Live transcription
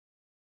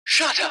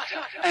Shut up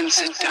and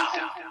sit down.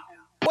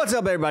 What's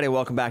up, everybody?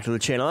 Welcome back to the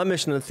channel. I'm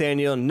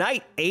Mr.Nathaniel.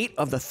 Night 8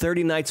 of the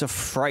 30 Nights of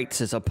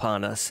Frights is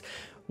upon us.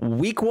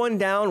 Week 1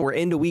 down, we're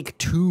into week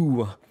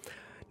 2.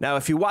 Now,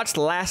 if you watched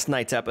last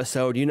night's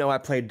episode, you know I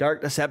played Dark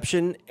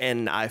Deception,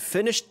 and I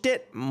finished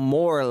it,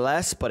 more or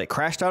less, but it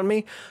crashed on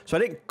me. So I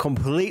didn't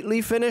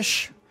completely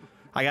finish.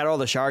 I got all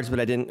the shards, but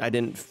I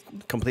didn't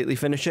completely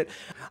finish it.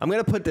 I'm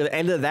going to put the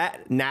end of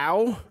that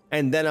now,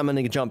 and then I'm going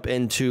to jump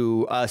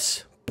into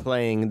us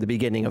playing the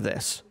beginning of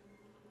this.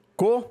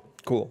 Cool?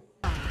 Cool.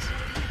 The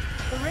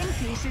ring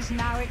piece is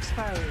now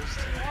exposed,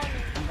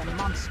 and the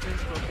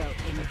monsters will go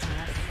into your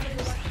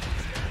face.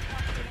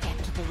 Get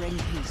to the ring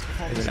piece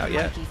before this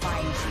monkey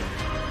finds you.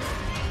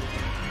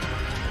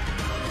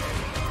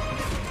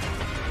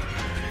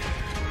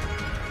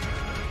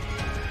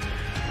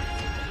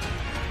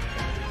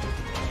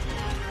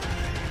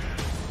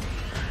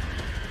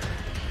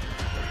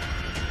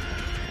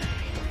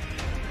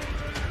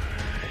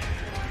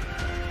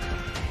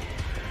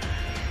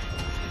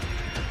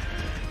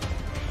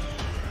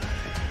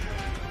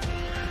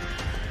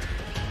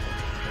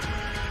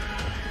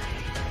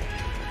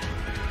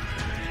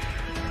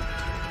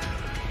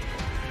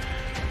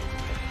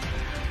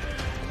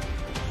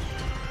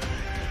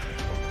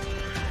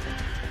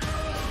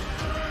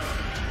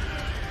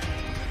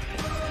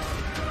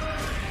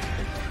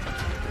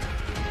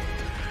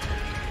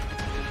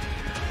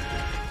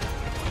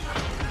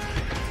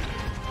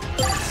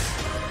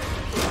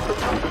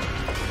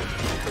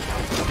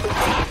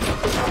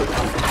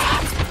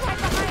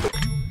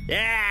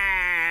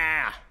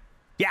 Yeah!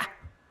 Yeah!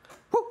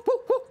 Woo, woo,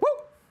 woo, woo!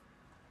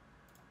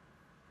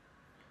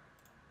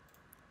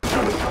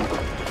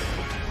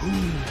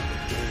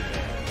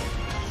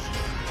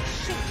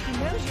 Shit, he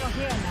knows you're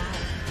here now.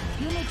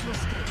 You need to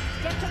escape.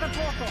 Get to the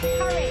portal.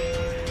 Hurry!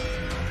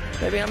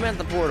 Maybe I'm at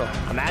the portal.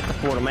 I'm at the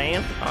portal,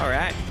 man. All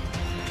right.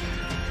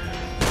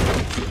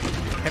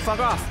 Hey, fuck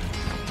off.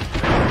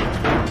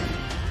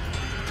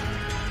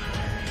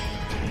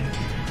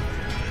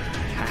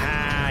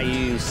 Haha,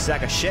 you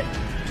sack of shit.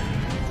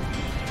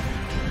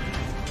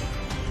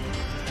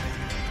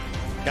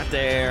 Got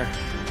there.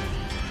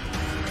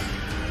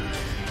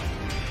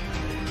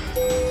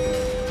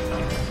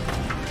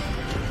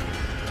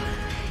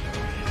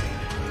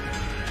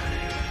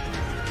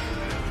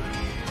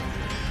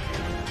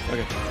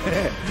 Okay.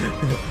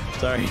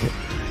 Sorry.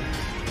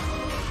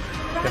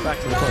 Get back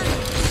to the point.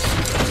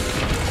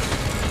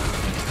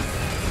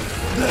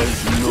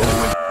 There's no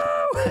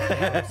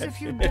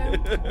If you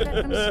don't, let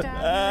them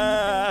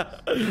stab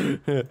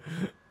you.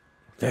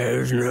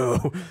 There's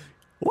no...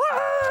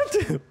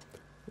 What?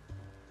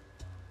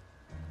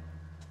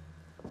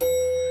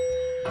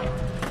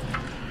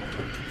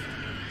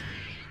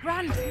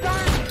 Run,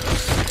 run!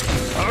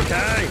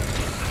 Okay.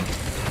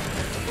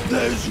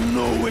 There's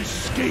no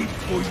escape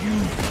for you,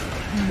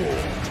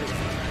 mortal.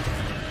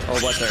 Oh,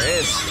 but there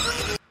is.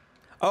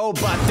 Oh,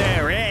 but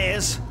there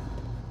is.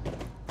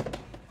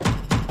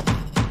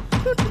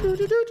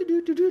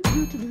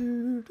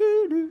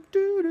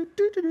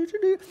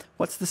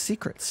 What's the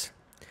secrets?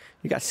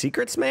 You got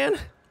secrets, man?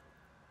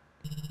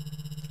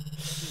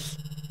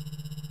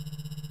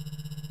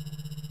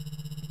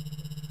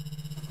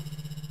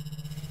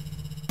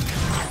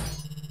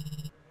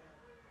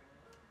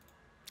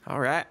 All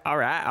right, all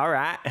right, all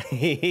right.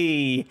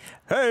 Hey.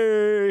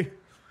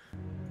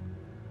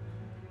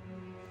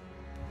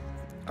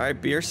 All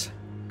right, Beers.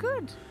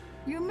 Good.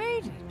 You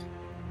made it.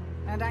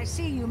 And I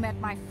see you met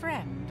my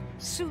friend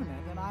sooner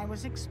than I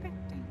was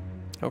expecting.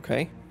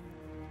 Okay.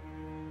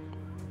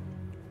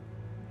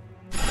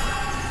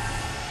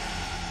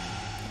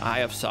 Eye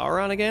of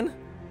Sauron again?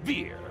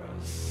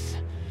 Fierce.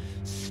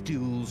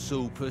 Still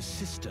so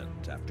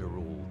persistent after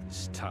all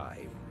this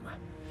time.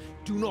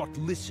 Do not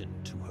listen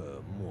to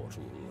her,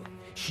 mortal.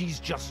 She's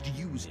just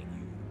using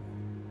you.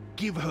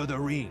 Give her the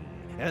ring,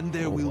 and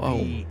there will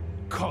be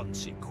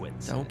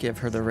consequences. Don't give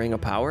her the ring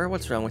of power.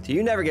 What's wrong with you?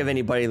 You never give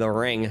anybody the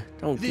ring.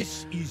 Don't.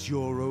 This is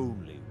your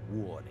only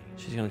warning.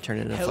 She's gonna turn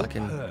into Help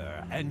fucking.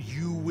 her, and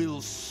you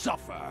will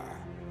suffer.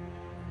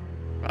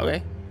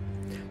 Okay.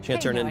 She's gonna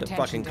Pay turn no into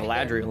attention fucking to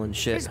Galadriel him. and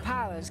shit. His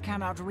powers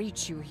cannot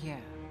reach you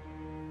here.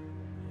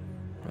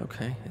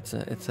 Okay. It's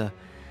a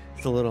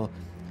little.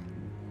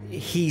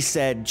 He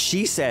said,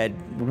 she said,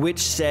 witch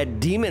said,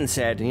 demon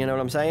said. You know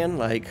what I'm saying?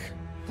 Like.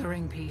 The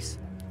ring piece.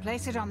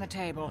 Place it on the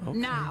table. Okay.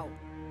 Now!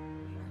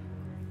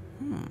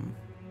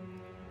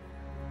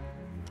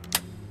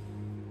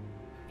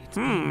 It's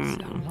been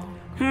so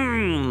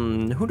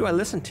long. Who do I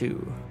listen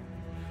to?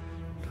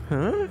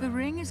 Huh? The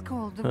ring is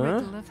called the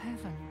Riddle of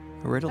Heaven.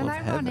 Riddle An of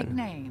ironic Heaven.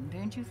 name,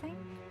 don't you think?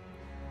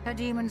 A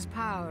demon's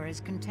power is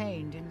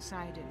contained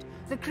inside it.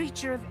 The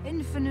creature of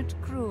infinite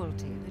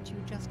cruelty that you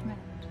just met.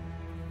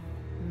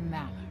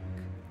 Malak.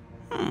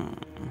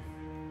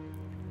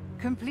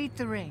 Complete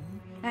the ring,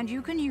 and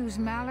you can use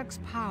Malak's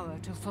power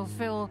to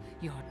fulfill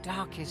your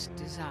darkest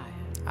desires.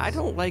 I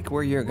don't like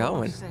where you're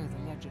going. Or so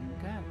the legend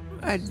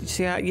goes.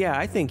 Yeah,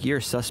 I think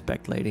you're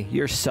suspect, lady.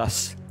 You're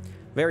sus.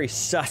 Very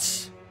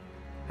sus.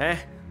 Huh?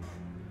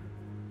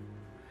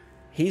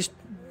 He's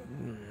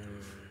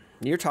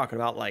You're talking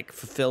about like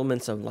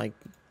fulfillments of like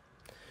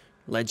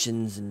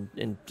legends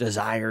and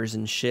desires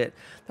and shit.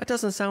 That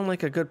doesn't sound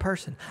like a good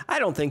person. I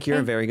don't think you're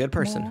a very good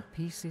person. More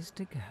pieces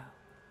to go.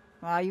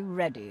 Are you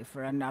ready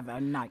for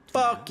another nightmare?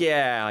 Fuck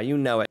yeah, you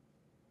know it.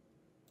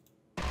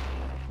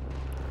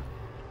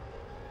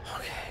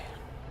 Okay.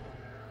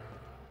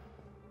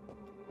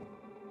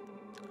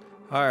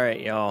 All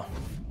right, y'all.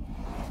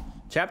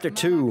 Chapter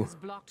 2. Has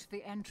blocked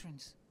the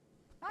entrance.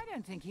 I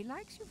don't think he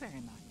likes you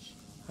very much.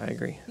 I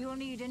agree. You'll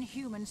need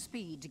inhuman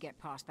speed to get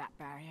past that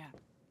barrier.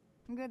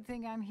 Good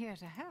thing I'm here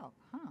to help,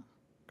 huh?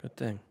 Good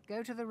thing.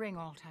 Go to the ring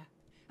altar.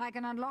 I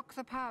can unlock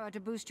the power to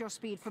boost your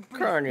speed for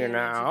brief Can you periods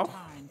now? of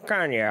time.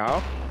 Can you?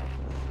 All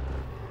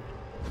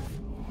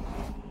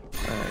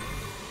right.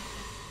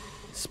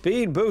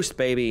 Speed boost,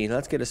 baby.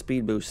 Let's get a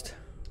speed boost.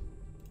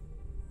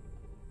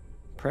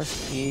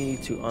 Press E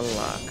to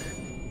unlock.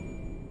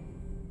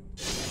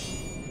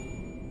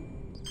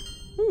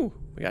 Ooh,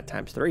 we got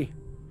 ×3.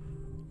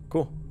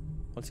 Cool.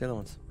 What's the other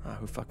ones? Ah,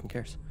 who fucking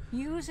cares?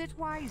 Use it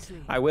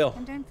wisely. I will.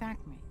 And don't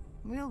thank me.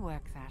 We'll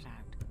work that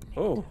out.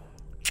 Oh.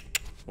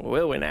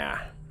 Will we now?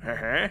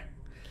 Uh-huh.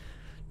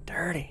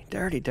 Dirty,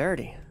 dirty,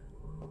 dirty.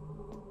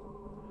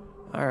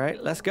 All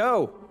right, let's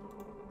go.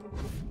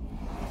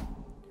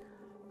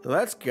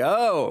 Let's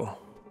go.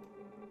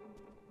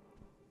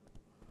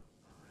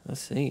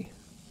 Let's see.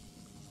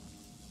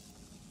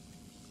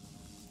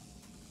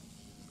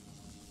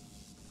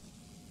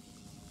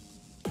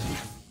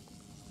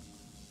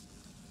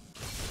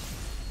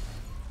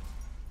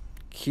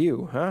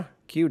 Q, huh?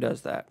 Q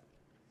does that.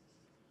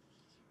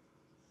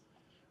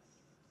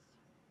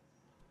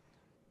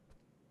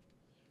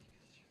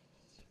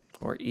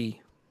 Or E.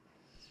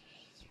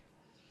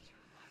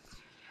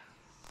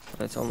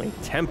 That's only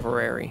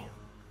temporary.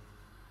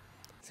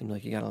 Seems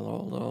like you got a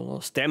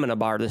little stamina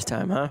bar this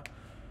time, huh?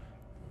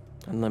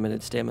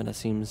 Unlimited stamina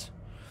seems.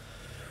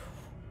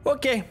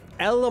 Okay,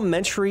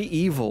 elementary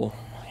evil.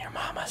 Your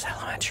mama's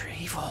elementary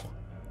evil.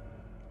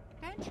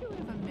 Don't you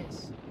ever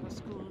miss your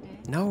school day?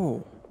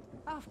 No.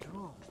 After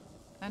all,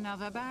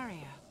 another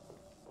barrier.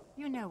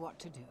 You know what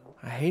to do.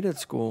 I hated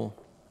school.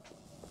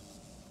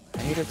 I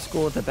hated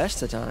school at the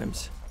best of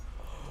times.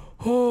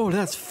 Oh,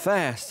 that's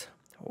fast.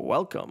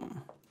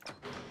 Welcome.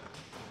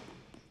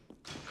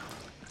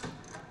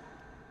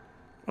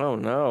 Oh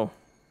no.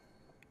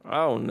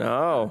 Oh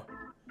no.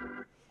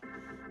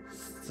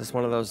 Is this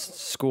one of those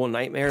school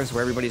nightmares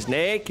where everybody's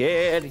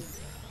naked? I'm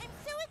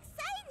so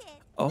excited.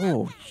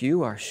 Oh,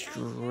 you are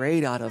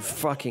straight out of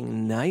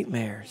fucking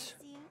nightmares.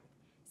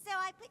 So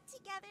I put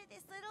together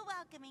this little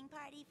welcoming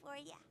party for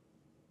you.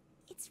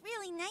 It's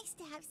really nice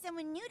to have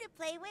someone new to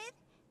play with.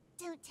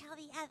 Don't tell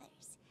the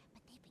others,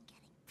 but they've been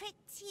getting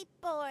pretty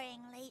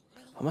boring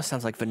lately. Almost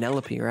sounds like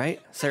Vanellope, right?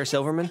 Sarah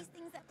Silverman? Spice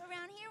things up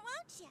around here,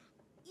 won't you?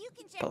 You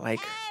can share But like,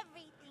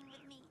 everything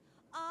with me.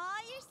 All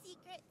your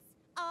secrets,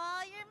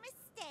 all your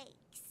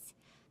mistakes,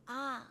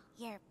 all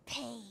your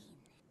pain.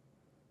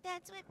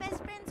 That's what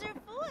best friends are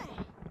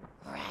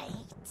for, right?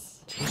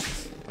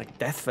 Jesus, like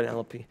death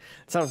Vanellope. It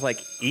sounds like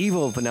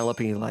evil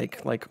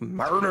Vanellope, like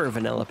murder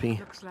Vanellope.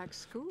 Looks like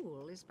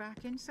school is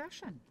back in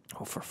session.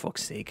 Oh, for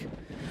fuck's sake.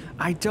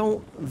 I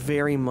don't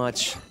very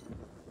much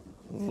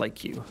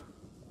like you.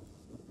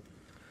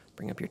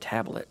 Bring up your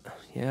tablet,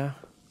 yeah?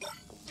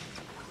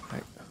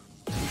 Right.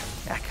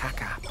 Ah,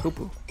 caca,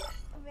 poo-poo.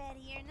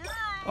 Ready or not?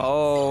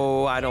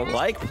 Oh, I don't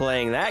like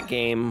playing that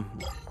game,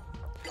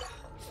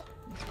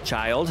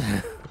 child.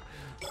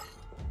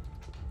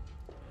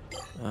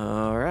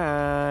 All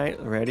right,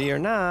 ready or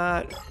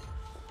not.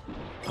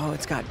 Oh,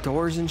 it's got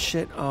doors and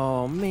shit.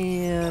 Oh,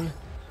 man.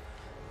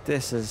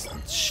 This is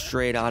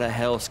straight out of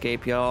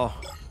hellscape, y'all.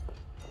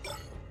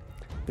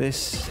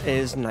 This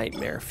is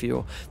nightmare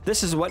fuel.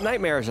 This is what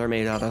nightmares are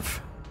made out of.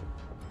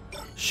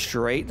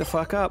 Straight the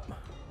fuck up.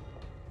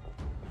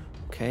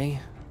 Okay.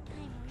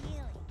 I'm really.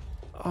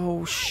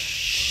 Oh,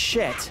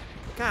 shit.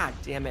 God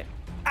damn it.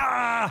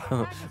 Ah!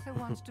 Agatha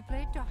wants to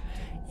play doctor.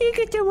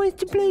 Agatha wants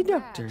to play Too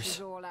bad doctors.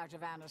 she's all out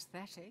of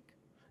anesthetic.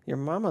 Your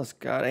mama's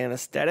got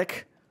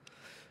anesthetic.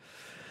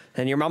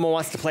 And your mama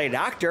wants to play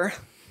doctor.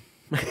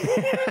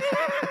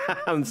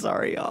 I'm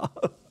sorry, y'all.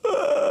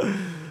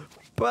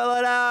 Pull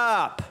it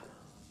up.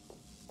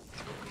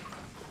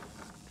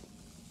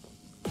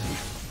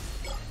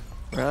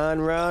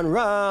 Run, run,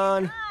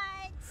 run.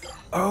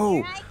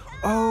 Oh,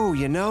 oh,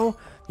 you know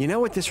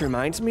what this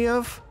reminds me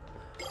of?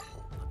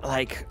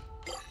 Like,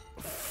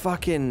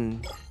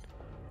 fucking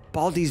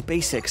Baldi's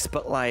Basics,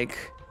 but like,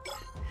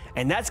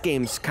 and that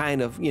game's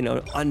kind of, you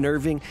know,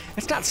 unnerving.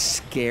 It's not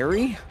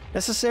scary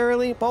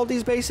necessarily,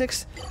 Baldi's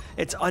Basics.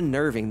 It's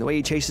unnerving, the way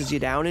he chases you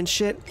down and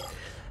shit.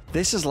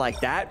 This is like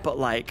that, but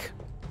like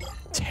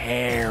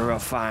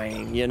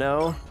terrifying, you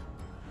know?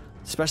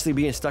 Especially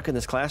being stuck in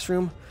this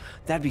classroom.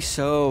 That'd be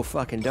so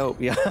fucking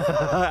dope. Yeah,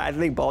 I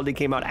think Baldi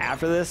came out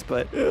after this,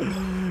 but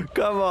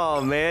come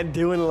on, man,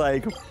 doing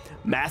like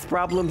math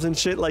problems and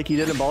shit like he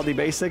did in Baldi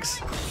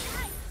Basics.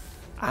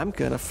 I'm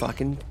gonna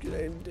fucking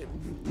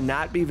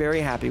not be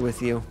very happy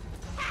with you.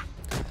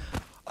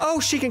 Oh,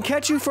 she can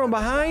catch you from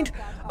behind?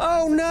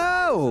 Oh,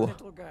 no!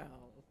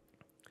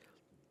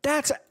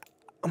 That's...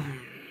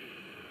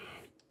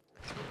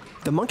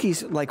 The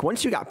monkeys, like,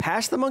 once you got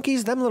past the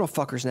monkeys, them little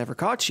fuckers never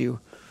caught you.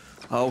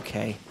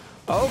 Okay.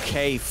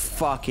 Okay,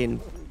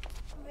 fucking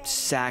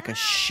sack of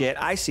shit.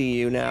 I see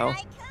you now.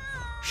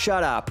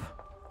 Shut up.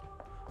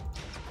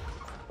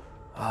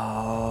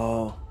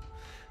 Oh.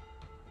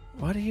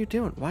 What are you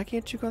doing? Why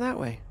can't you go that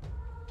way?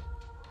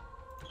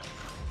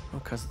 Oh,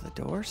 because of the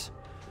doors?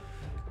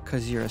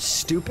 Because you're a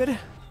stupid?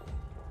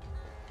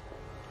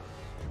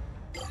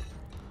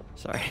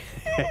 Sorry.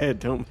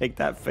 Don't make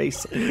that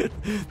face.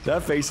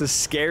 That face is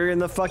scary in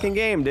the fucking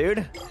game,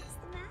 dude.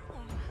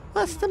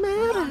 What's the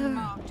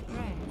matter?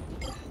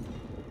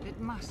 It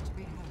must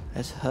be her.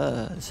 That's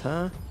hers,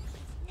 huh?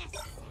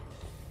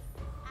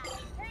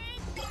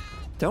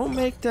 Don't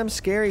make them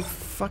scary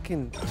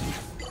fucking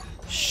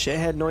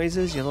shithead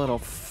noises, you little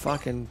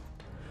fucking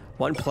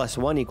 1 +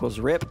 1 =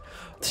 rip.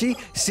 See?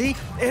 See?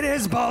 It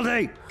is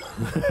Baldy!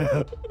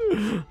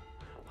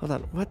 Hold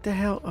on. What the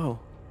hell? Oh.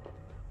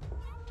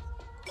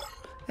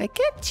 I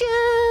get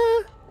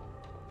you!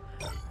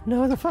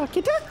 No, the fuck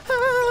you don't!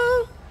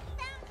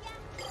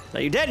 No,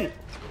 you didn't!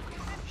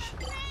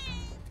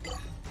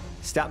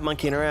 Stop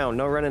monkeying around.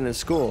 No running in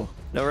school.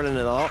 No running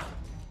at all.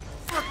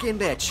 Fucking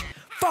bitch!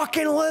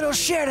 Fucking little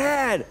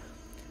shithead!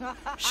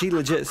 She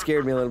legit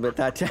scared me a little bit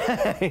that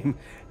time.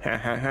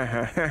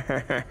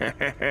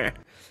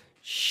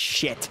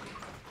 Shit.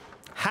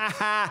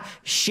 Ha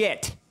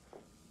shit.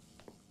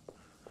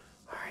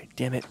 Alright,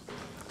 damn it.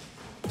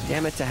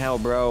 Damn it to hell,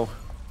 bro.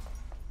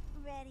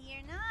 Ready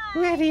or not?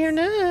 Ready or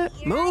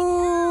not?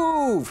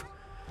 Move!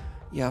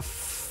 You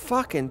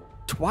fucking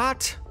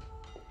twat.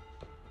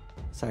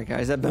 Sorry,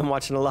 guys. I've been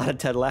watching a lot of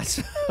Ted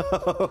Lasso.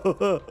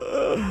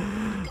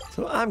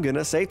 So I'm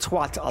gonna say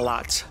twat a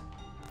lot.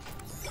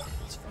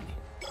 That's funny.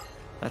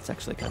 That's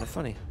actually kind of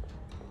funny.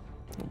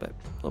 A little bit.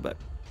 A little bit.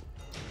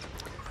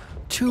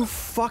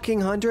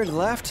 200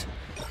 left?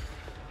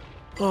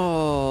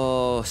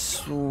 Oh,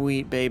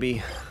 sweet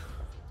baby.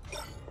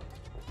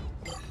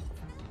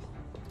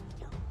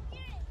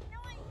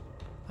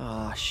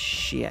 Oh,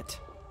 shit.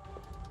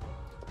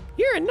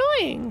 You're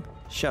annoying.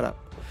 Shut up.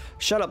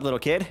 Shut up, little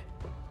kid.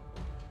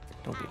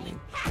 Don't be mean.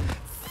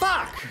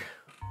 Fuck!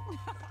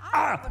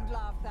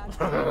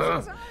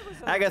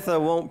 Agatha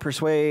won't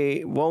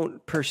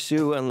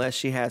pursue unless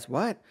she has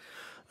what?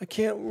 I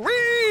can't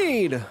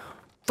read!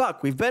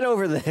 Fuck, we've been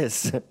over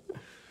this. I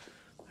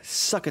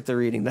suck at the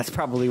reading. That's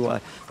probably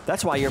why.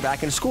 That's why you're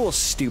back in school,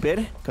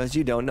 stupid. Because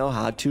you don't know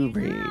how to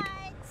read.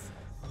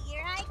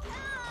 Here I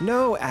come.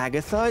 No,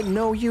 Agatha.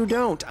 No, you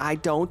don't. I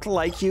don't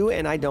like you,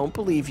 and I don't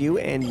believe you,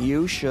 and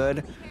you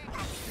should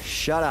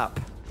shut up.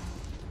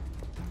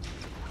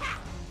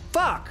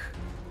 Fuck!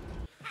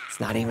 It's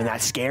not even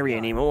that scary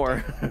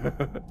anymore.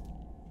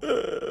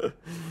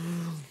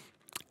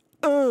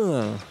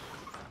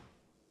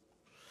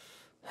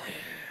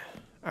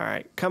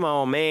 Alright, come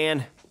on,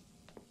 man.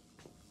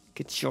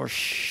 Get your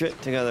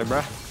shit together,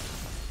 bruh.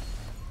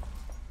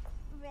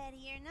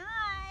 Ready or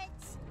not?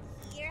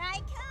 Here I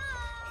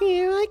come.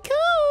 Here I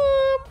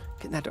come.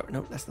 Get in that door.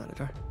 No, that's not a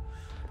door.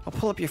 I'll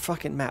pull up your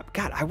fucking map.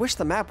 God, I wish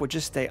the map would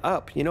just stay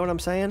up. You know what I'm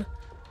saying?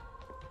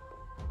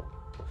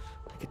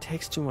 Like, it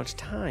takes too much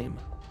time.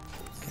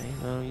 Okay,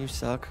 no, you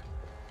suck.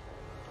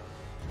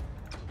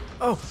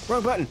 Oh,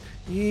 wrong button.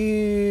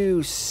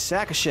 You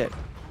sack of shit.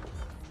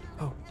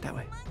 Oh, that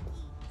way.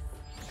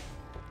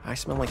 I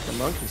smell like the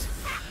monkeys.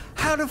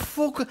 How the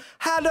fuck?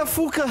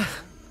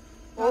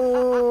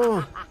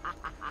 Oh,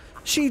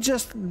 she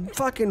just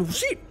fucking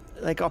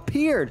like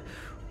appeared.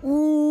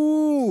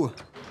 Ooh,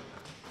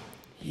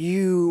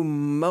 you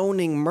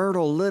moaning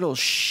Myrtle little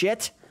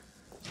shit.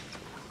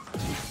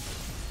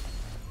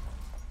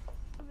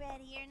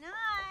 Ready or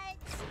not?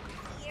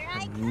 Here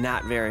I come. I'm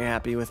not very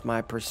happy with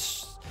my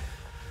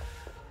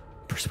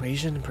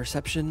persuasion,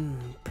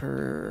 perception,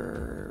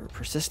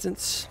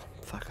 persistence.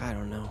 Fuck, I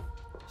don't know.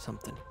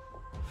 Something.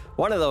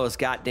 One of those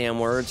goddamn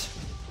words.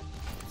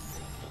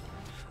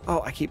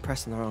 Oh, I keep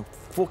pressing the wrong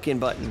fucking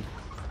button.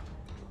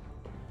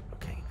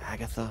 Okay,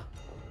 Agatha.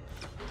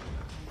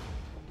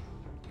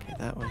 Okay,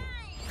 that way.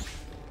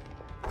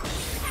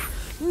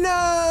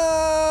 No!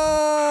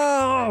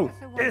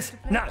 It's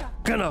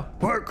not gonna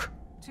work.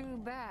 Too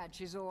bad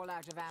she's all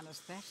out of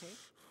anesthetic.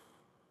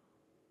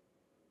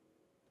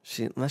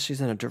 Unless she's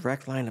in a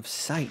direct line of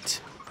sight.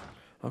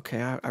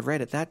 Okay, I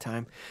read it that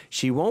time.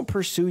 She won't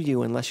pursue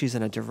you unless she's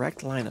in a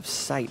direct line of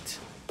sight.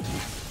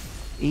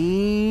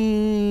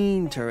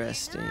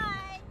 Interesting.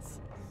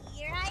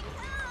 Here I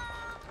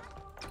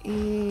come.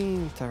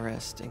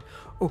 Interesting.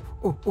 Oh,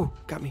 oh, oh,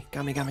 got me.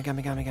 I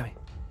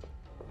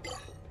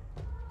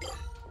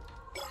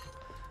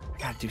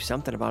gotta do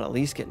something about at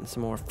least getting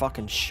some more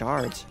fucking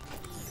shards.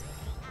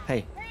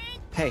 Hey,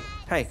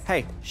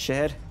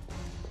 shithead.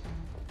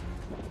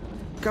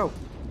 Go.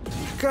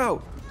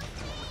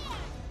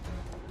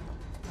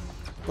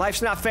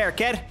 Life's not fair,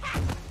 kid.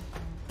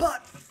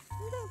 But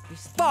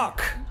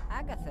fuck.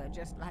 Agatha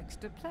just likes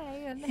to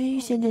play and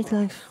You said it's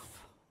life.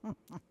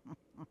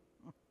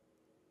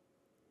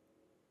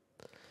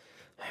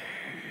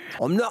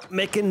 I'm not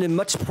making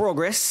much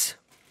progress.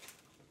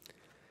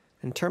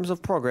 In terms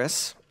of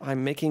progress,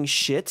 I'm making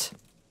shit.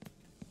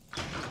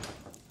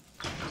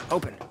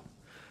 Open.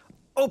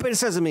 Open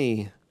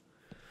sesame.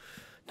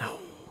 No.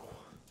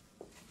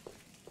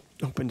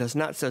 Open does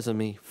not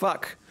sesame.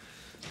 Fuck.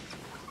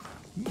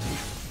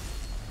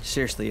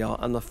 Seriously, y'all.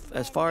 On the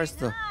as far as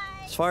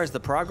the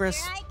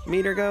progress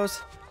meter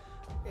goes,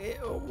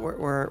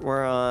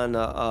 we're on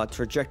a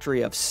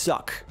trajectory of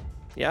suck.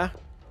 Yeah.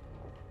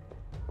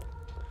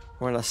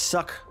 We're on a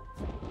suck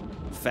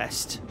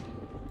fest.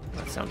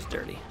 That sounds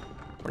dirty.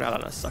 We're not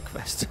on a suck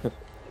fest.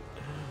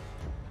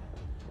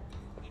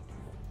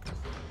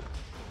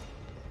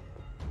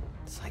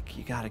 It's like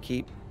you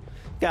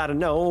gotta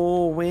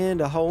know when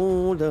to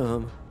hold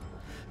 'em.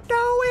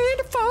 Know when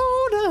to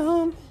fold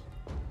 'em.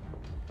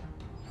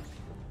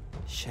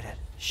 Shithead,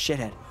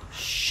 shithead,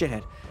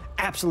 shithead.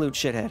 Absolute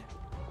shithead.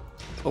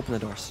 Open the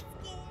doors.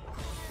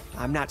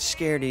 I'm not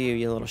scared of you,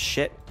 you little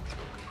shit.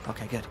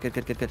 Okay, good.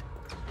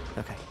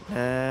 Okay,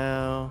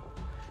 now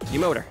you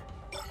motor.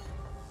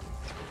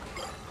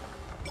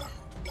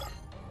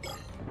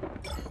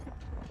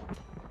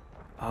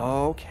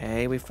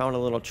 Okay, we found a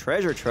little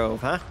treasure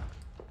trove, huh?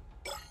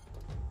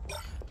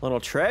 Little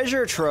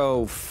treasure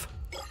trove.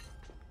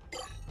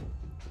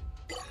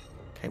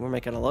 Okay, we're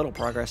making a little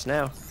progress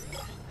now.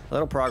 A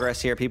little progress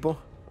here, people.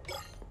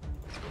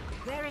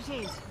 There it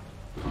is.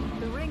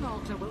 The ring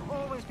altar will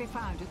always be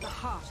found at the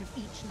heart of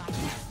each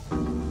nightmare.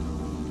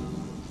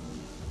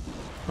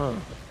 Huh.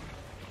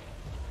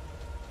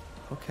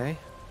 Okay.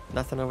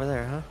 Nothing over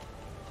there, huh?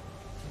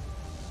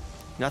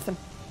 Nothing?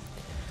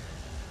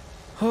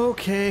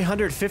 Okay,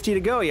 150 to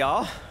go,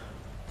 y'all.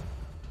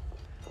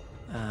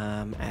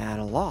 I'm at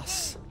a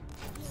loss.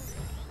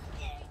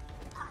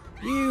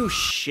 You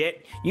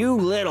shit. You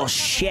little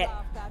shit.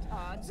 That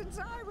hard since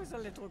I was a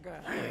little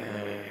girl.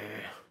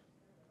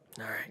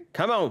 All right,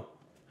 come on.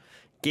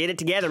 Get it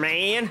together,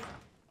 man.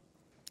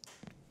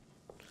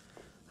 All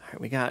right,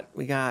 we got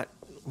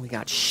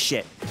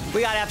shit.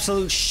 We got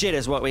absolute shit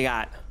is what we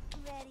got.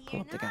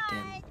 Pull up the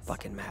goddamn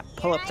fucking map.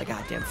 Pull up the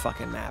goddamn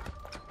fucking map.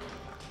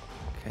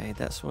 Okay,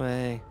 this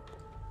way.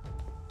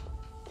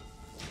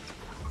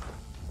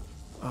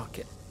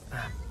 Okay.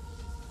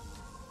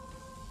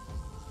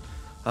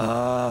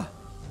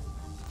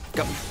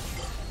 Go.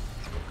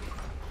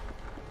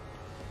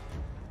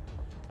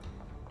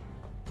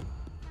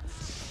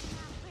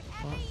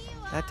 Well,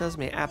 that does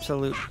me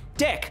absolute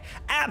dick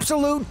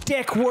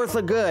worth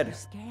of good.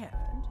 Scared?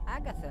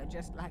 Agatha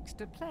just likes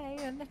to play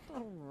a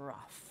little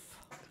rough.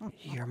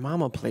 Your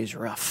mama plays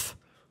rough.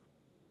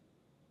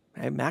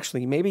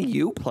 Actually, maybe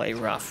you play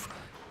rough.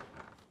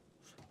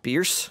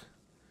 Bierce?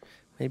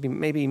 Maybe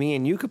me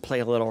and you could play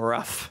a little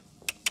rough.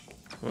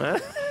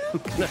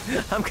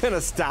 I'm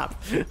gonna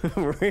stop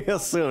real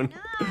soon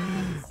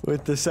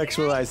with the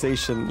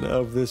sexualization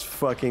of this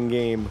fucking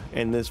game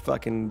and this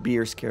fucking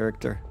Bierce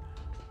character.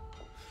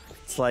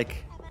 It's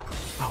like,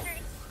 oh,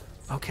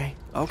 okay.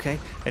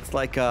 It's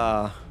like,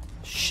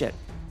 shit.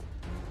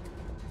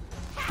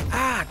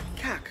 Ah,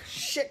 cock,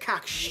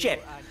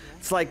 shit.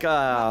 It's like,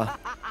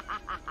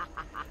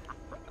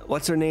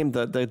 what's her name?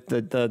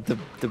 The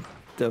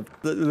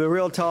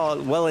real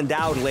tall,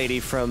 well-endowed lady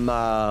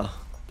from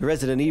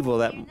Resident Evil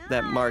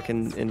that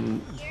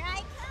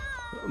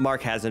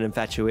Mark has an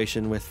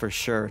infatuation with for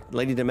sure.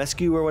 Lady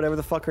Dimitrescu or whatever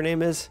the fuck her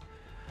name is.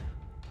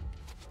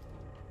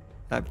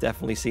 I've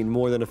definitely seen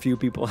more than a few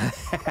people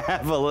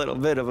have a little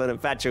bit of an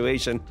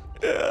infatuation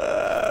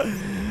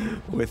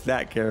with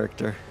that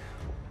character.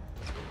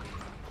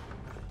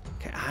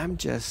 Okay, I'm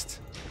just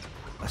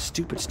a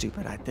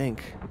stupid, I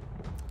think.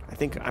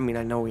 I mean,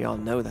 I know we all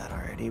know that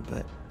already,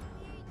 but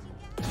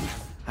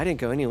I didn't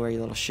go anywhere, you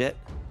little shit.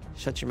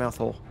 Shut your mouth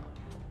hole.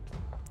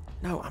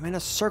 No, I'm in a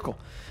circle.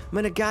 I'm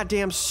in a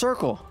goddamn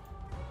circle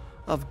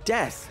of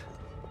death.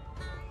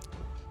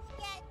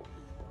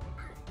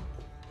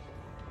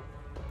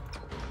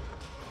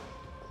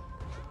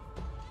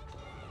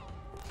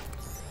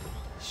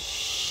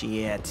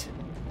 Shit.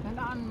 An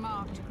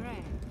unmarked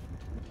grave.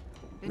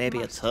 Maybe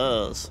it's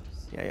hers.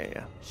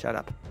 Yeah. Shut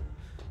up.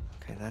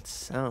 Okay, that's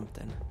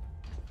something.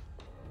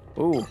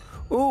 Ooh,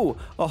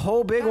 a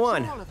whole big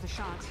one. All of the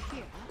shards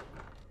here,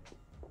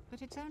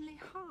 but it's only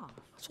half.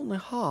 It's only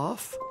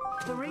half.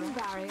 The ring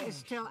barrier is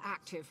still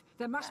active.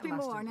 There must be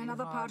more in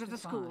another part of the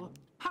school.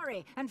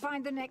 Hurry and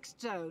find the next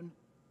zone.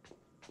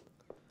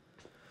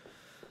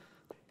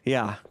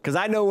 Yeah, because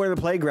I know where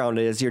the playground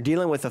is. You're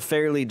dealing with a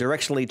fairly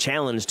directionally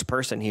challenged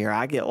person here.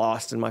 I get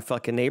lost in my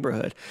fucking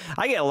neighborhood.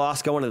 I get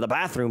lost going to the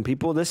bathroom,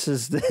 people. This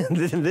is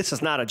this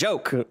is not a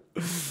joke.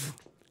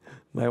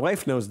 My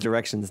wife knows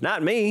directions,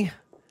 not me.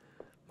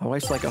 My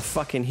wife's like a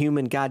fucking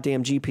human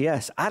goddamn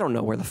GPS. I don't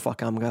know where the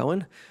fuck I'm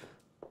going.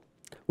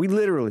 We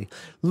literally,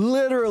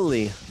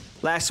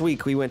 last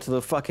week we went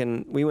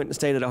and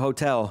stayed at a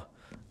hotel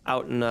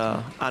out in,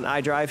 on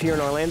iDrive here in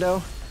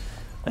Orlando.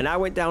 And I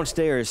went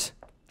downstairs.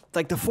 It's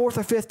like the 4th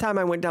or 5th time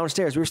I went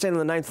downstairs. We were staying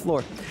on the 9th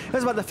floor. It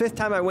was about the 5th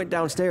time I went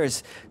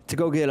downstairs to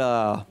go get,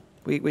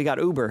 we got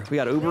Uber. We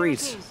got Uber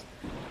Eats.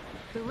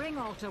 The ring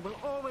shelter will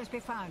always be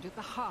found at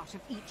the heart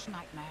of each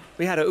nightmare.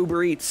 We had a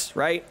Uber Eats,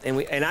 right?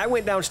 And I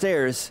went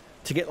downstairs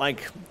to get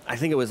like, I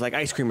think it was like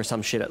ice cream or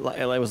some shit. It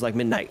was like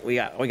midnight. We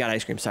got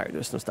ice cream. Sorry,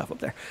 there's some stuff up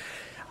there.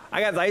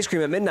 I got the ice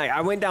cream at midnight.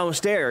 I went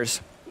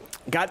downstairs,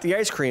 got the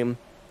ice cream,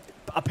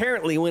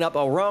 apparently went up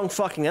a wrong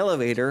fucking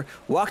elevator,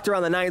 walked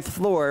around the 9th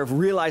floor,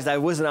 realized I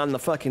wasn't on the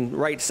fucking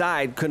right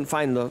side, couldn't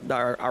find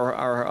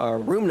our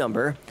room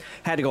number,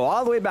 had to go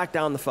all the way back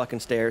down the fucking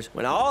stairs,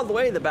 went all the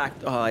way to the back,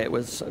 it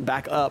was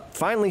back up,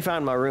 finally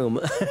found my room.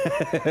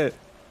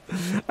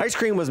 Ice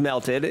cream was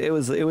melted. It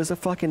was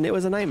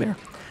a nightmare.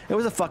 It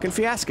was a fucking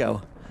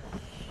fiasco.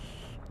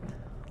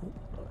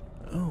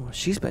 Oh,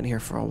 she's been here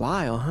for a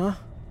while, huh?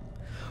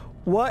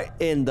 What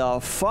in the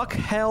fuck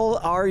hell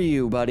are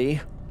you,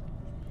 buddy?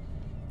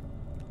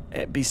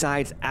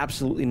 Besides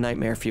absolutely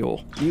nightmare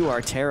fuel. You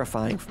are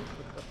terrifying.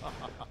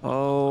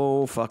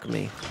 Oh, fuck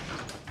me.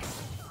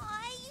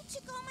 Aw, you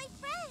took all my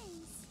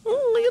friends.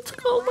 Oh, you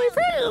took all my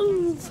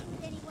friends.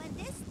 Anyone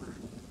this long,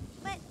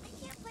 but I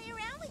can't play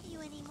around with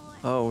you anymore.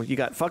 Oh, you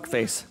got fuck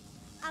face.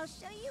 I'll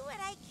show you what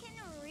I can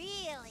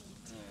really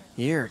do.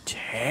 You're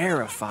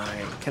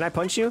terrifying. Can I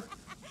punch you?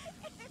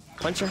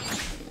 Punch her?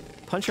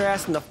 Punch her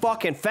ass in the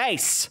fucking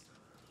face.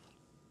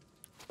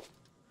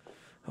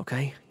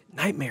 Okay,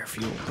 nightmare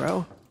fuel,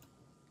 bro.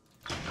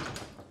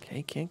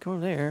 Okay, can't go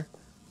there.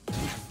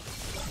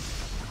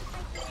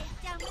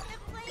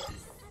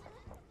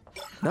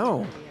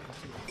 No.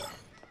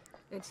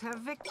 It's her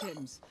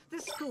victims. The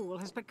school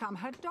has become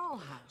her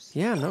dollhouse.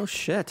 Yeah, no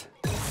shit.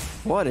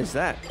 What is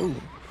that? Ooh.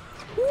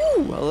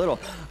 Ooh,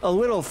 a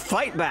little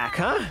fight back,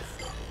 huh?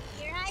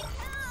 Here I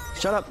come.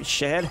 Shut up, you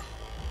shithead.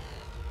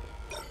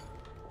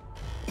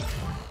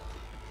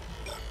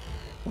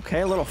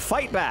 Okay, a little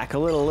fight back.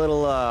 Give me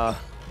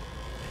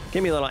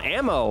a little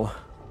ammo.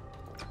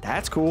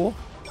 That's cool.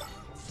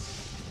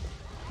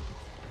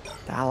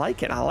 I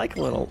like it. I like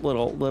a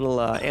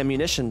little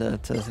ammunition to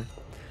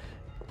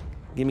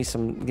give me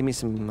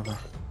some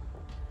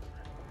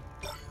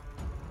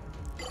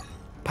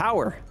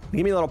power.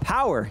 Give me a little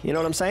power. You know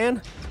what I'm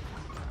saying?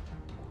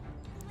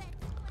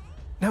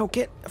 No,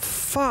 get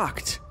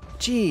fucked.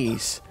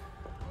 Jeez.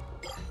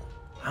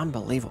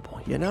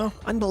 Unbelievable. You know?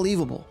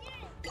 Unbelievable.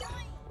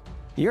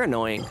 You're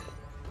annoying,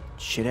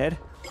 shithead.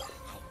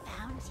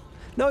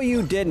 No,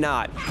 you did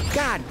not.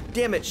 God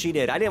damn it, she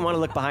did. I didn't want to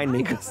look behind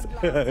me. Since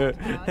I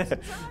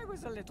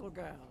was a little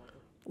girl.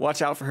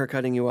 Watch out for her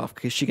cutting you off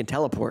because she can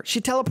teleport. She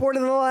teleported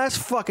in the last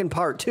fucking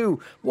part too.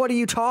 What are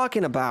you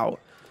talking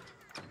about?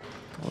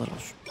 A little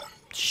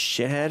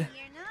shithead.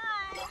 You're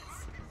not.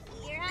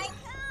 Here I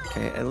come.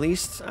 Okay, at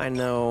least I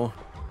know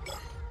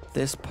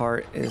this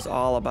part is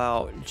all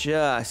about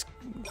just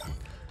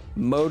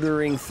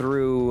motoring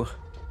through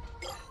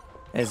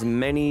as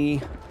many.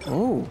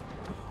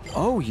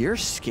 Oh, you're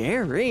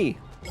scary.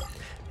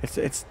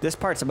 It's this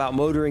part's about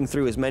motoring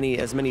through as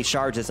many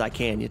shards as I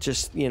can. It's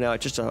just, you know,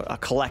 it's just a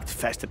collect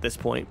fest at this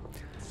point.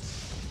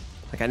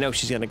 Like, I know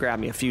she's gonna grab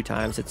me a few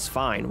times. It's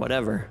fine,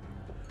 whatever.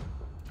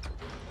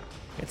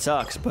 It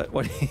sucks, but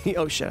what?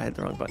 Oh shit, I hit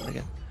the wrong button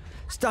again.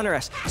 Stun her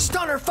ass.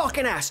 Stun her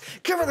fucking ass.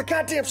 Give her the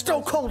goddamn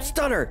stone cold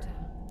stunner.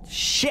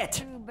 Shit.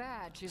 Too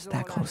bad she's That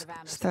all close. out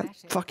of It's that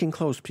anesthetic. fucking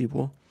close,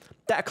 people.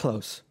 That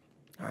close.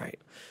 All right.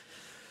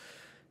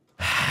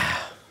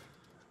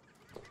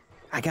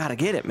 I gotta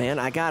get it, man.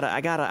 I gotta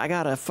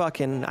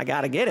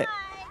get it.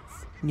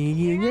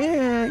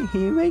 Yeah,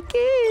 here I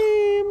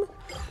came.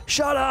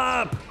 Shut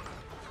up!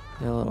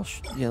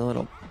 You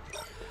little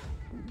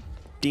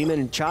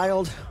demon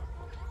child.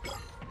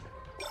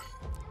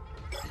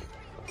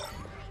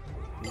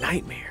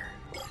 Nightmare.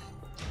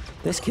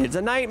 This kid's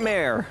a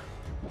nightmare.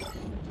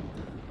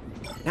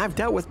 I've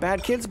dealt with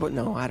bad kids, but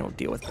no, I don't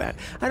deal with bad.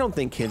 I don't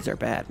think kids are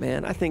bad,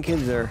 man. I think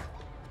kids are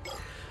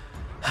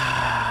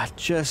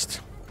just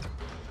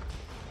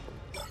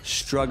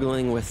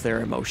struggling with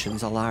their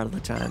emotions a lot of the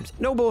times.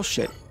 No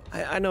bullshit.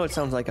 I know it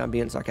sounds like I'm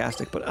being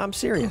sarcastic, but I'm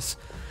serious.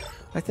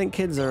 I think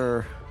kids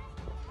are,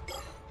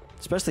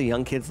 especially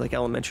young kids, like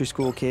elementary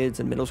school kids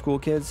and middle school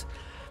kids,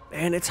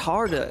 man, it's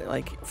hard to,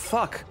 like,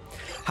 fuck.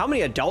 How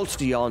many adults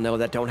do y'all know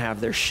that don't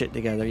have their shit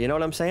together? You know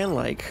what I'm saying?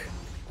 Like,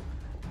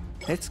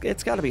 it's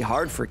got to be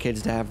hard for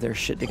kids to have their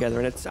shit together,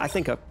 and I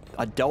think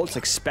adults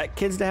expect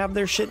kids to have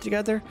their shit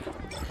together.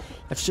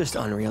 That's just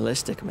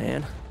unrealistic,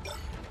 man.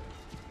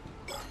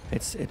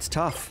 It's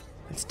tough.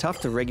 It's tough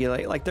to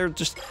regulate. Like, they're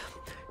just,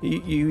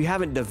 you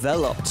haven't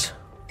developed,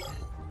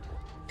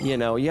 you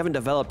know, you haven't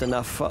developed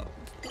enough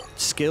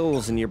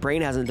skills, and your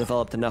brain hasn't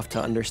developed enough to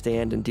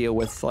understand and deal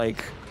with,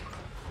 like,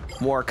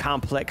 more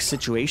complex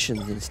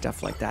situations and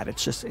stuff like that.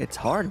 It's just, it's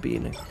hard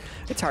being a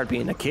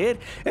kid.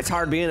 It's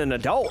hard being an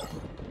adult.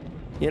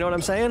 You know what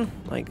I'm saying?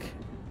 Like,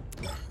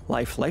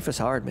 life is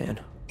hard, man.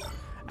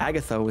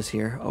 Agatha was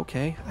here.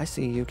 Okay, I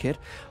see you, kid.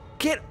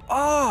 Get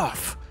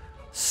off!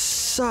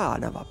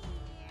 Son of a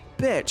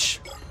bitch.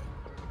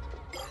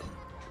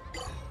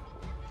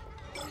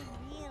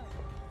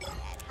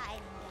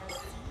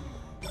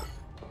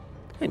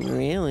 I'm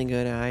really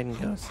good at hide and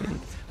go seek.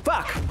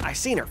 Fuck! I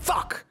seen her.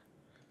 Fuck!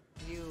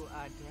 You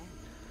are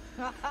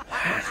dead.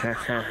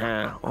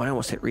 Oh, I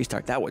almost hit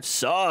restart. That would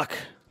suck.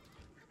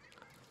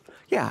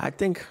 Yeah, I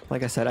think,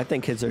 like I said, I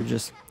think kids are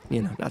just,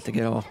 you know, not to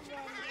get all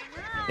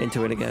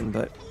into it again,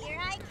 but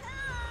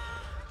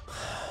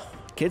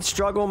kids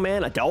struggle,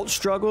 man. Adults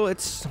struggle.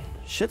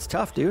 Shit's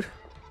tough, dude.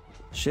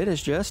 Shit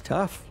is just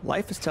tough.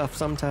 Life is tough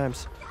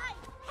sometimes.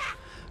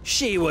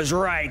 She was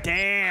right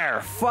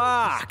there.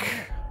 Fuck.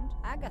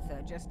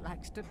 Agatha just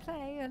likes to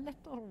play a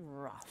little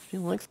rough. She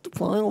likes to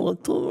play a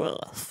little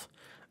rough.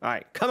 All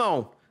right, come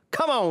on.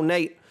 Come on,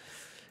 Nate.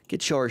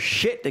 Get your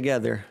shit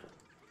together.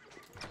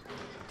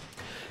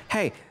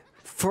 Hey,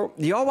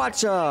 y'all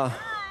watch, y'all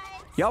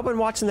been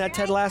watching that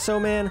Ted Lasso,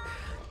 man?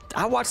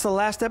 I watched the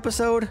last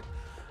episode.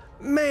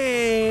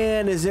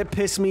 Man, does it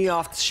piss me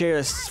off to share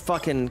this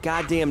fucking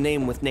goddamn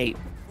name with Nate.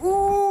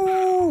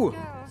 Ooh!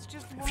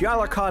 If y'all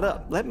are caught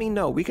up, let me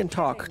know. We can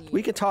talk.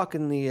 We can talk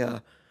in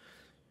the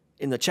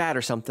chat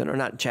or something, or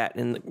not chat.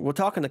 And we'll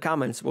talk in the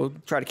comments. We'll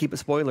try to keep it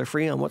spoiler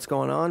free on what's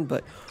going on.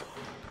 But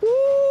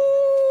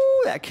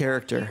ooh, that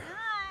character.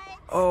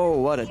 Oh,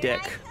 what a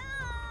dick.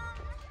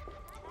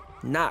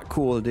 Not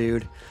cool,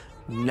 dude.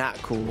 Not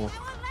cool.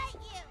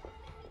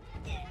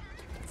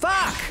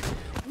 Fuck!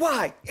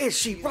 Why is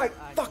she right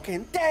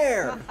fucking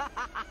there?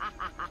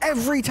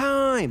 Every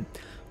time.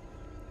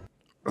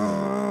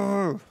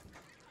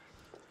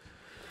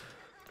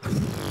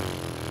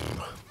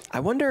 I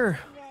wonder.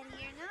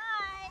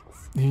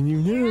 And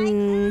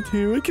you're not.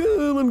 Here I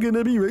come. I'm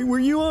gonna be right where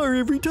you are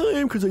every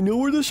time because I know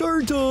where the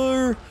shards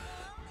are.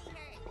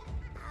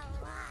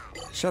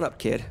 Shut up,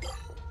 kid.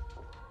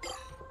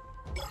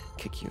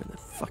 Kick you in the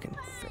fucking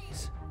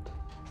face.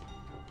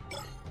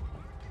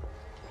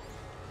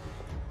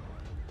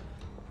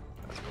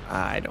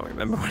 I don't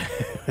remember what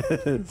I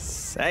was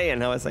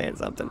saying. I was saying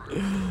something.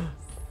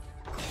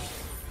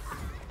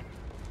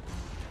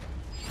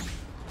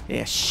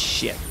 Yeah,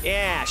 shit.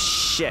 Yeah,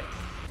 shit.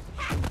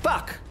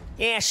 Fuck.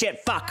 Yeah, shit,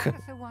 fuck.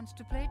 Agatha wants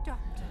to play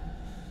doctor.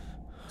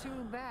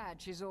 Too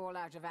bad she's all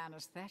out of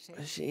anesthetic.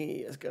 She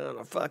is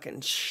gonna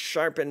fucking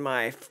sharpen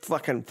my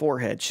fucking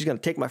forehead. She's gonna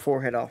take my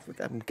forehead off with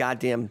them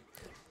goddamn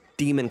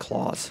demon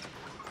claws.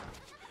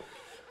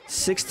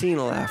 16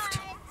 left.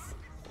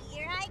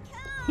 Here I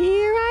come.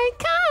 Here I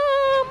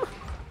come.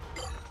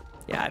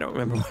 Yeah, I don't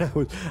remember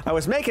what I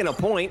was making a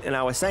point and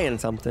I was saying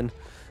something.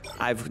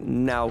 I've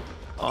now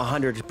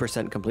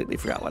 100% completely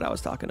forgot what I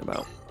was talking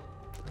about.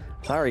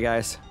 Sorry,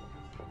 guys.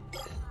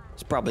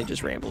 It's probably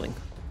just rambling.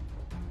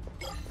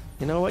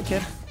 You know what,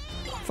 kid?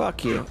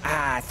 Fuck you.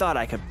 Ah, I thought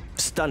I could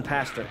stun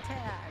past her.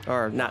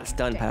 Or not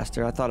stun past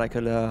her. I thought I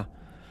could,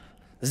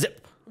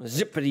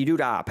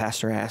 zippity-doo-dah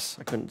past her ass.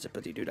 I couldn't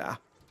zippity-doo-dah.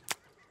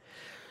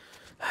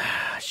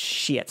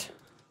 Shit.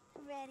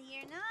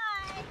 Ready or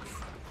not,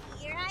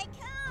 here I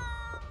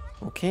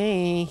come.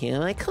 Okay,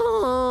 here I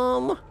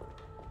come. I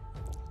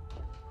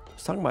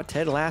was talking about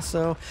Ted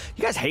Lasso.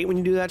 You guys hate when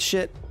you do that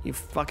shit? You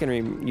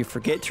fucking you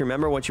forget to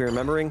remember what you're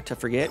remembering to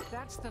forget?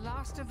 That's the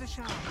last of the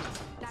shards.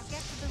 Now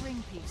get to the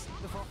ring piece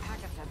before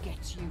Agatha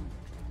gets you.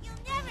 You'll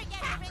never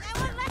get the ring. I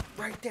won't let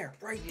Right there,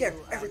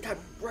 every time,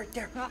 right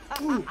there.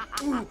 Ooh,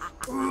 ooh,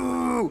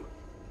 ooh.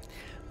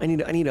 I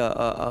need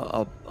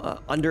a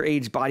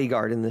underage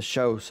bodyguard in this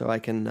show so I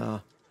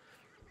can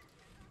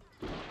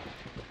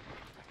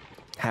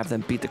have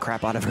them beat the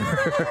crap out of her. I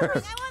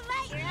won't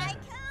let you. Here I come.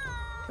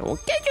 I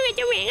won't get you with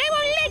the ring. I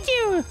won't let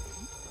you.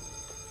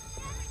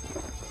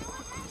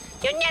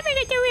 You'll never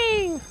get the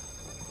ring.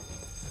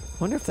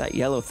 Wonder if that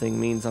yellow thing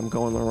means I'm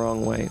going the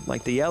wrong way.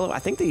 Like the yellow, I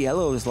think the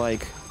yellow is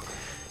like,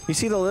 you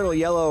see the little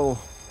yellow.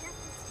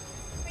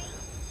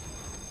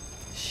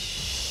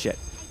 Shit.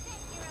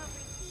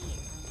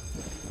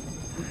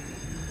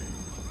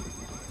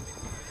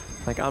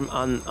 Like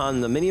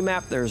on the mini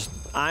map, there's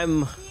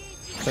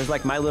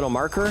like my little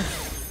marker,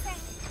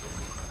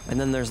 and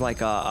then there's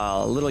like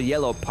a little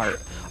yellow part.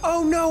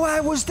 Oh no,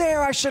 I was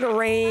there. I should have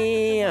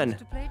ran.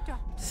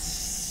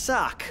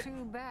 Suck.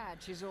 Too bad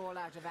she's all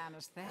out of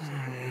anesthetic.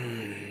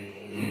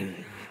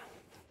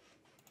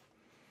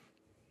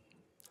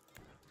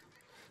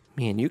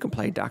 Man, you can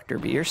play Dr.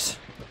 Beers.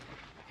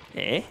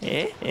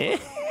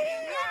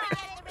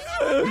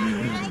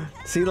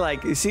 See,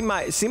 like, you see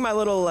my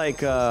little like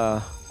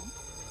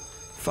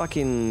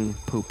fucking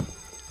poop.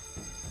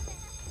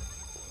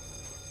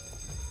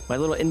 My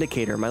little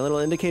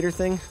indicator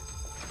thing.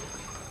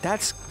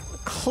 That's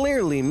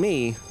clearly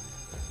me,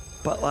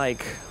 but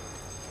like,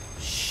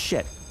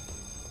 shit.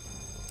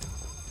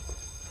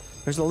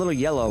 There's a little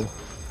yellow.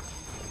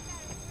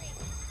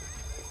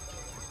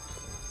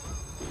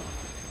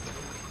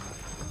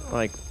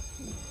 Like,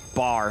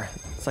 bar.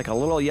 It's like a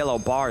little yellow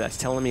bar that's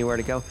telling me where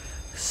to go.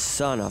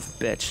 Son of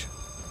a bitch.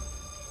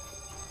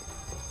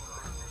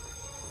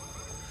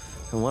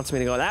 It wants me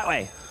to go that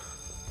way.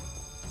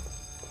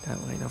 That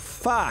way, no.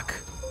 Fuck!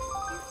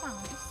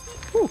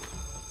 Whew.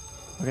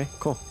 Okay,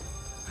 cool.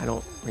 I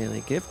don't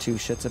really give two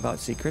shits about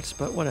secrets,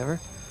 but whatever.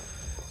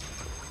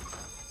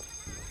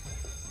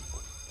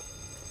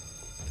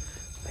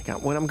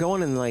 When I'm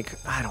going in, like,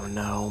 I don't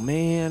know,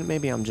 man.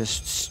 Maybe I'm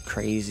just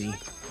crazy.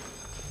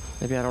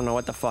 Maybe I don't know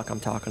what the fuck I'm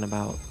talking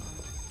about.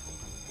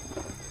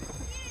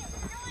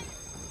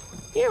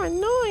 You're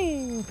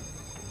annoying.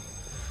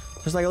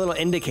 There's like a little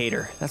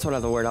indicator. That's what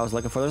other word I was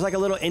looking for. There's like a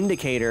little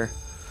indicator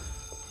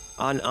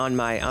on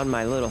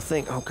my little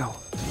thing. Oh,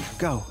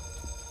 go.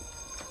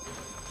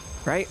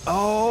 Right?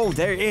 Oh,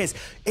 there it is.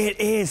 It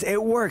is.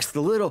 It works.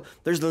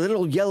 There's the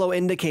little yellow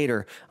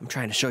indicator. I'm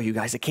trying to show you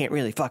guys. I can't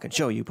really fucking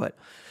show you, but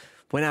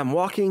when I'm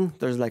walking,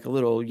 there's like a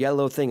little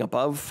yellow thing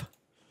above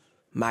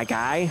my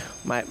guy,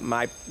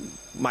 my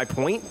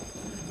point.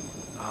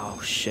 Oh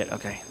shit.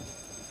 Okay.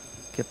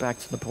 Get back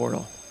to the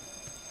portal.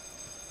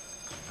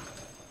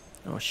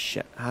 Oh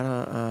shit. I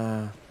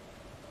don't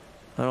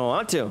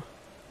want to. Welcome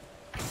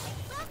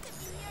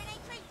you here, and I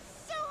tried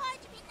so hard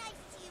to be nice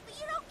to you, but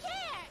you don't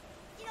care.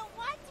 You don't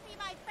want to be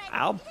my friend.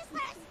 I'll You just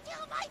want to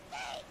steal my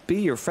thing.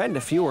 be your friend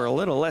if you were a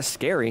little less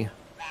scary.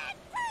 Bad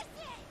person.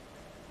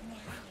 Now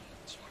you're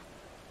in trouble.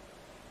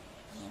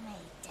 You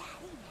made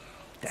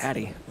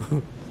Daddy mad.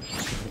 Daddy.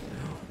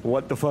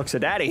 What the fuck's a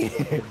daddy?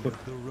 The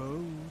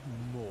road,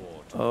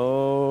 mortal.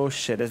 Oh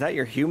shit. Is that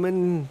your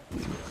human-ish?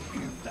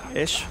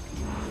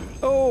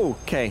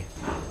 Okay.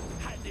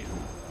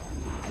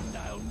 And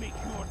I'll make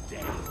your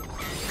day.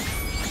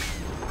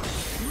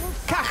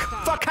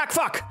 Cock! Fuck, cock,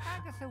 fuck!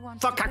 Agatha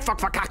wants Fuck, to cock, fuck,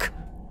 fuck, cock!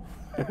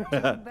 Too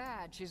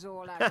bad she's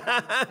all out of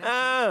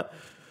time.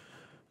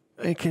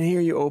 I can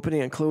hear you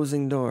opening and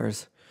closing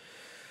doors.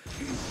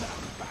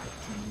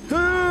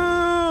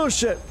 Oh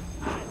shit!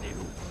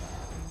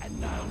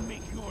 And I'll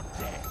make your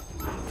day.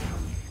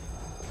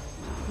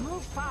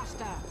 Move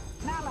faster.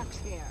 Malak's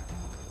here.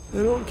 I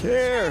don't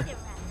care.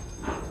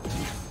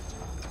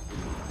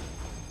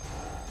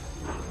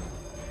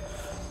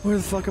 Where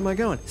the fuck am I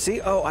going?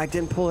 See? Oh, I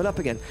didn't pull it up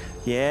again.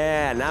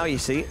 Yeah, now you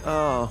see.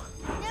 Oh.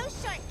 No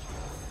shortcuts.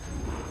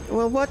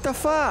 Well, what the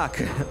fuck?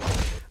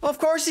 Of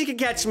course he can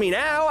catch me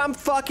now. I'm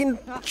fucking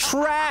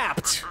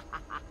trapped.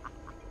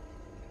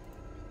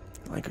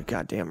 Like a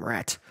goddamn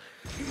rat.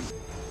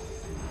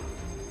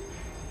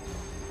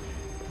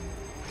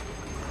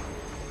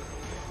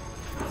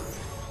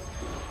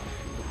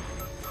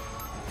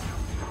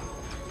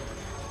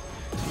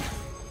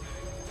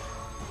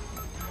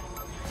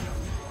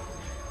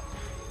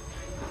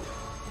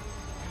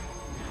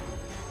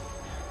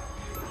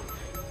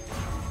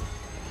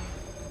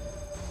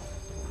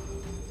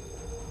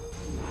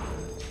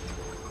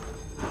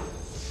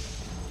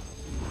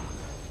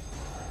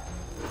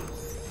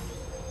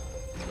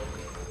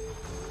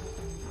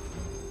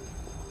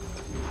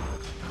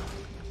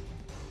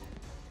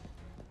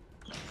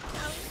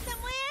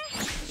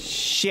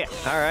 Shit.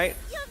 All right.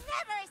 You'll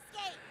never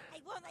escape.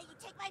 I won't let you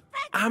take my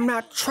friend. I'm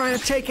not trying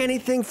to take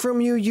anything from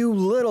you, you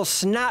little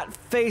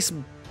snot-face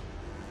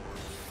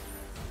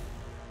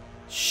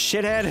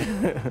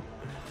shithead.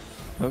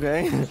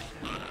 Okay.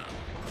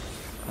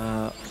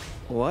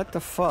 What the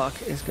fuck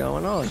is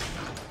going on?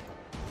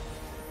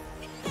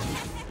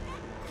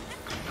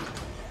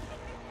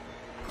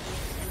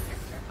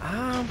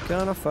 I'm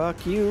gonna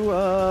fuck you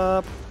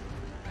up.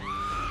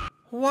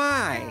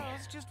 Why?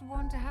 Girls just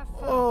want to have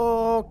fun.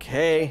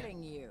 Okay.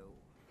 Killing you.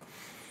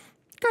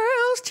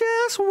 Girls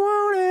just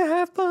wanna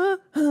have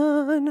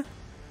fun.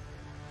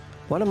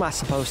 What am I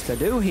supposed to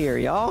do here,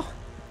 y'all?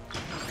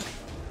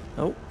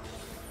 Nope.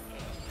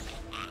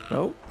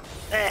 Nope.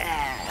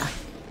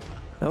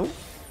 Nope.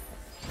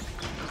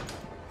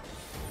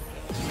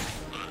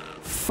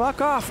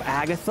 Fuck off,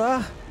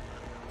 Agatha.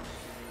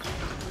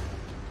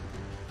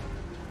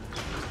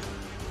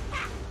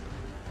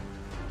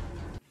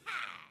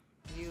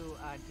 You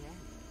are dead.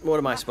 What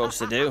am I supposed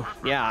to do?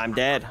 Yeah, I'm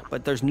dead.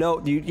 But there's no...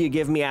 You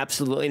give me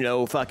absolutely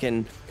no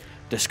fucking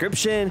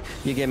description.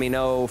 You give me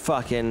no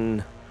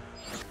fucking...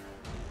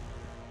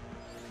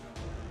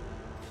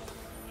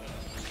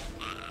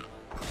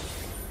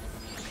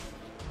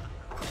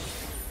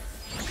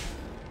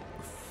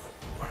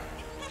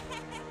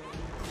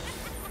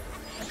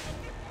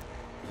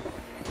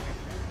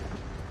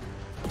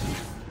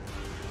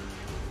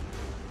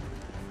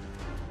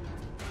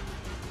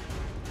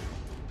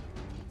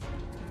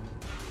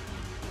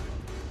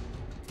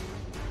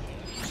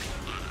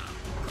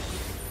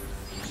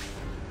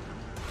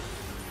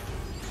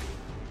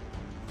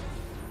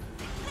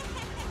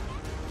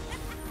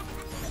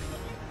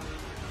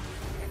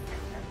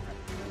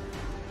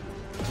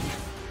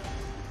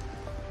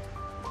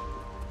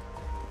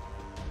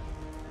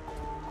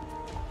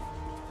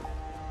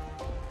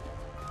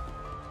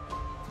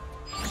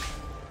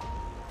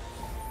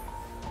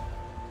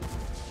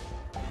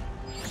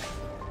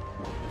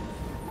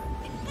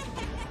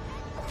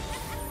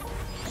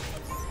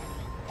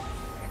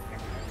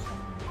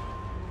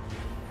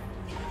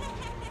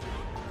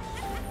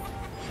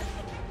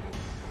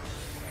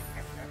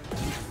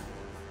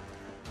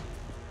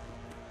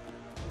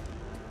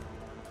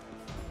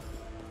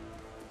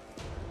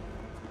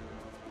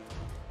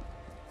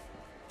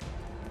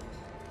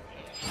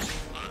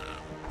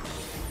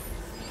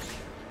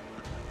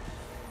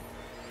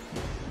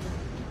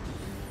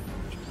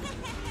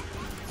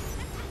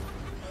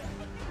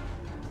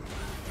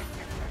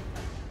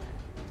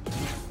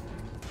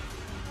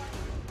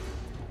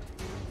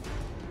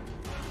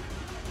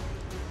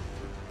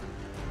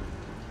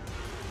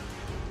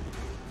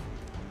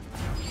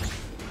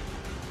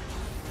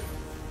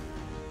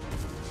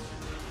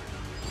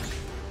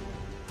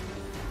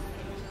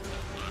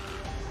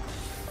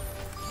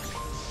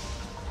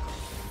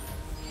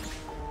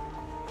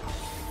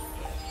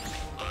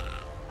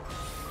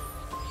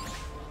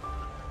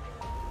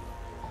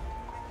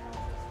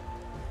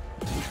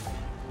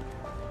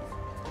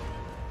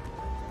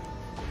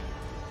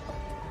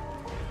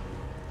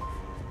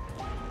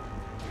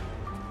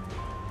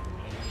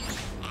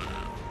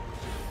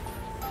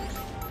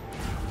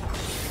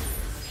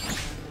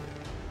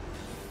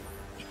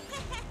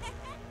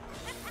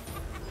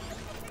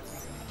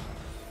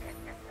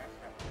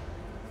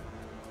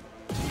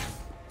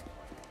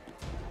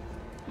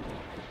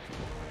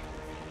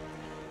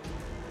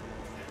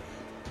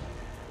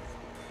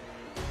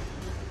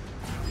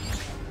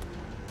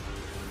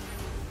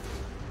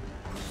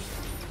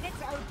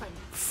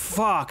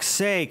 fuck's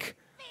sake.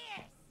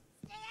 Fierce!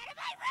 Stay out of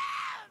my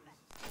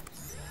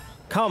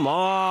room! Come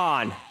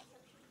on.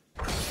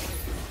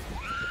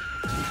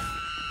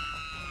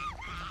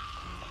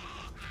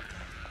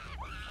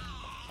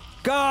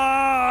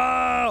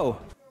 Go!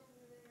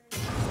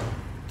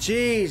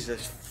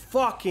 Jesus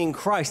fucking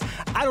Christ.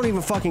 I don't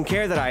even fucking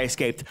care that I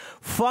escaped.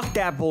 Fuck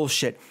that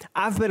bullshit.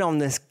 I've been on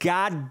this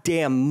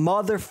goddamn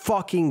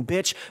motherfucking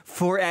bitch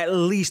for at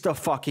least a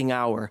fucking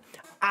hour.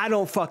 I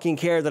don't fucking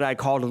care that I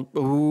called.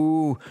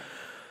 Ooh.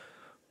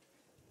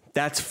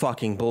 That's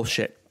fucking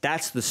bullshit.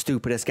 That's the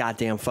stupidest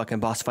goddamn fucking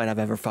boss fight I've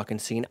ever fucking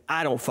seen.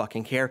 I don't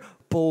fucking care.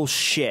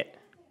 Bullshit.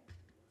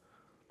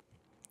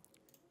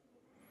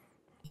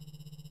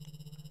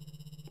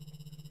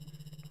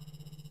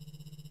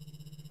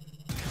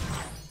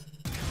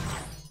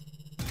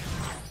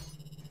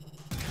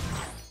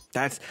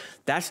 That's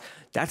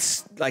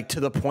like to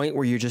the point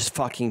where you're just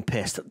fucking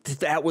pissed.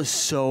 That was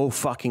so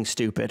fucking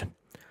stupid.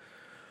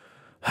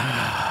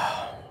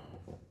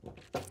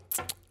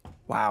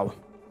 Wow.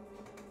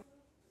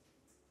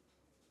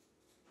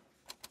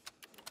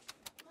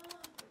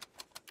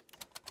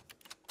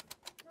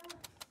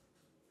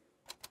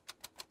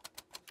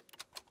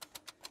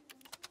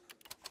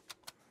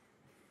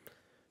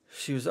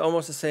 She was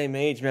almost the same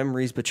age.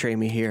 Memories betray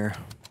me here.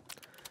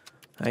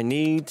 I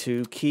need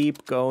to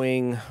keep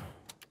going.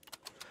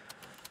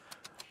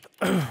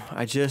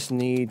 I just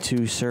need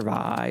to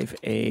survive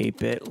a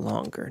bit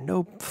longer.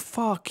 No,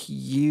 fuck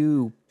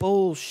you.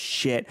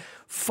 Bullshit.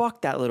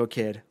 Fuck that little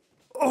kid.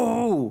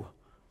 Oh,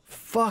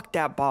 fuck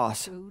that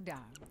boss. 2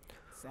 down.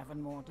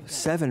 7 more to go.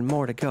 7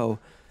 more to go.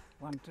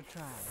 1 to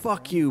try.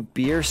 Fuck you,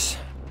 Bierce.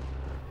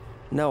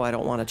 No, I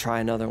don't want to try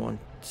another one.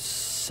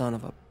 Son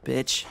of a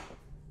bitch.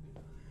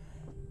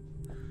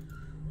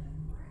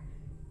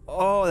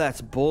 Oh, that's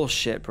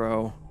bullshit,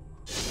 bro.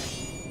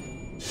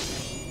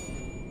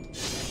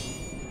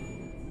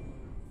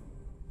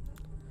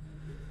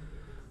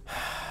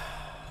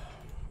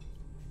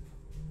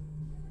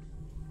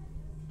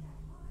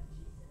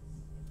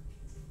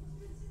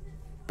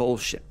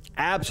 Bullshit.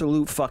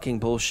 Absolute fucking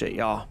bullshit,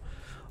 y'all.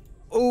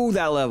 Ooh,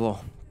 that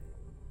level.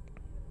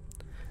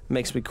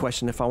 Makes me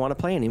question if I want to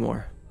play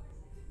anymore.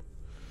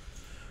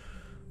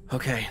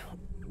 Okay.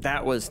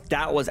 That was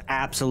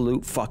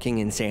absolute fucking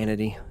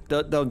insanity.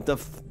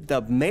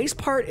 The maze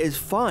part is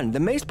fun.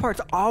 The maze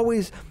part's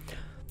always.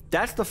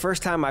 That's the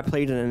first time I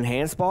played an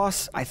enhanced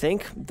boss. I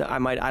think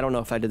I don't know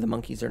if I did the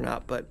monkeys or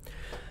not, but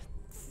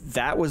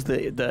that was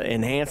the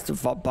enhanced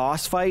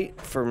boss fight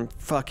from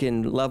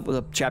fucking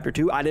level chapter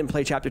 2. I didn't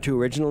play chapter 2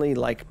 originally,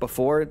 like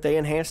before they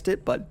enhanced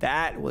it, but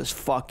that was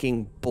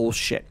fucking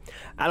bullshit.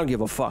 I don't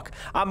give a fuck.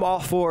 I'm all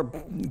for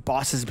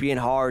bosses being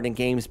hard and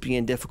games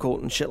being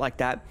difficult and shit like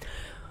that.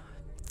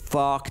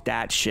 Fuck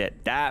that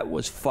shit. That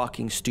was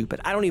fucking stupid.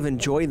 I don't even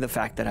enjoy the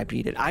fact that I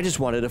beat it. I just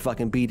wanted to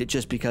fucking beat it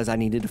just because I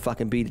needed to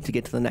fucking beat it to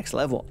get to the next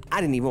level.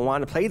 I didn't even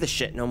want to play the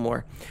shit no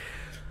more.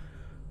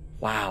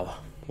 Wow.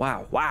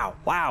 Wow, wow,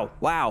 wow,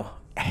 wow.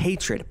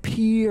 Hatred.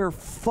 Pure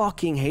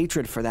fucking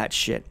hatred for that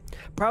shit.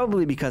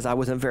 Probably because I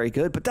wasn't very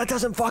good, but that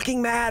doesn't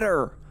fucking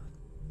matter.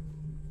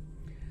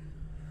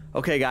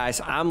 Okay,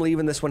 guys, I'm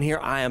leaving this one here.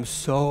 I am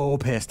so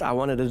pissed. I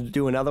wanted to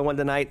do another one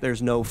tonight.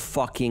 There's no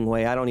fucking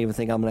way. I don't even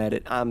think I'm gonna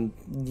edit. I'm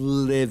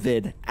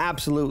livid.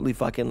 Absolutely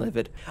fucking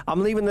livid.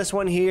 I'm leaving this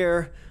one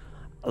here.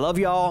 I love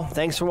y'all.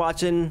 Thanks for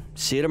watching.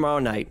 See you tomorrow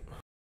night.